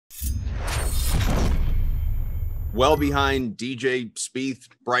Well behind DJ, Spieth,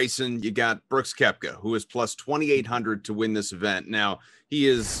 Bryson, you got Brooks Koepka, who is plus 2,800 to win this event. Now, he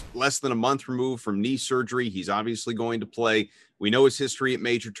is less than a month removed from knee surgery. He's obviously going to play. We know his history at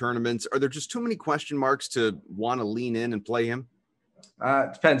major tournaments. Are there just too many question marks to want to lean in and play him?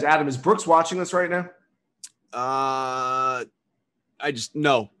 It depends. Adam, is Brooks watching this right now? No.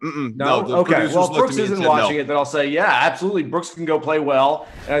 No. Okay. Well, if Brooks isn't watching it, then I'll say, yeah, absolutely. Brooks can go play well,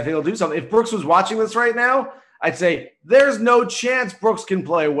 and I think he'll do something. If Brooks was watching this right now, I'd say there's no chance Brooks can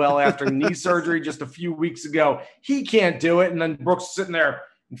play well after knee surgery just a few weeks ago. He can't do it. And then Brooks is sitting there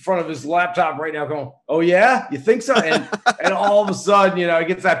in front of his laptop right now going, oh, yeah? You think so? And all of a sudden, he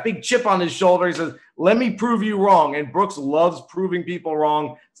gets that big chip on his shoulder. He says, let me prove you wrong. And Brooks loves proving people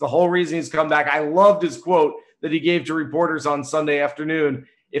wrong. It's the whole reason he's come back. I loved his quote that he gave to reporters on Sunday afternoon.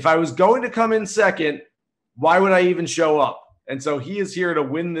 If I was going to come in second, why would I even show up? And so he is here to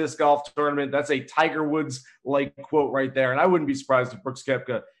win this golf tournament. That's a Tiger Woods-like quote right there. And I wouldn't be surprised if Brooks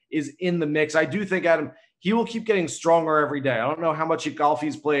Koepka is in the mix. I do think, Adam, he will keep getting stronger every day. I don't know how much golf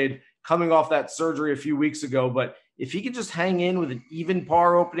he's played coming off that surgery a few weeks ago, but if he can just hang in with an even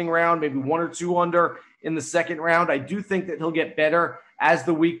par opening round, maybe 1 or 2 under in the second round, I do think that he'll get better as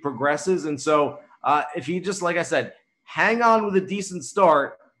the week progresses. And so if he just, like I said, hang on with a decent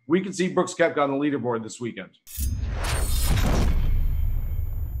start, we could see Brooks Koepka on the leaderboard this weekend.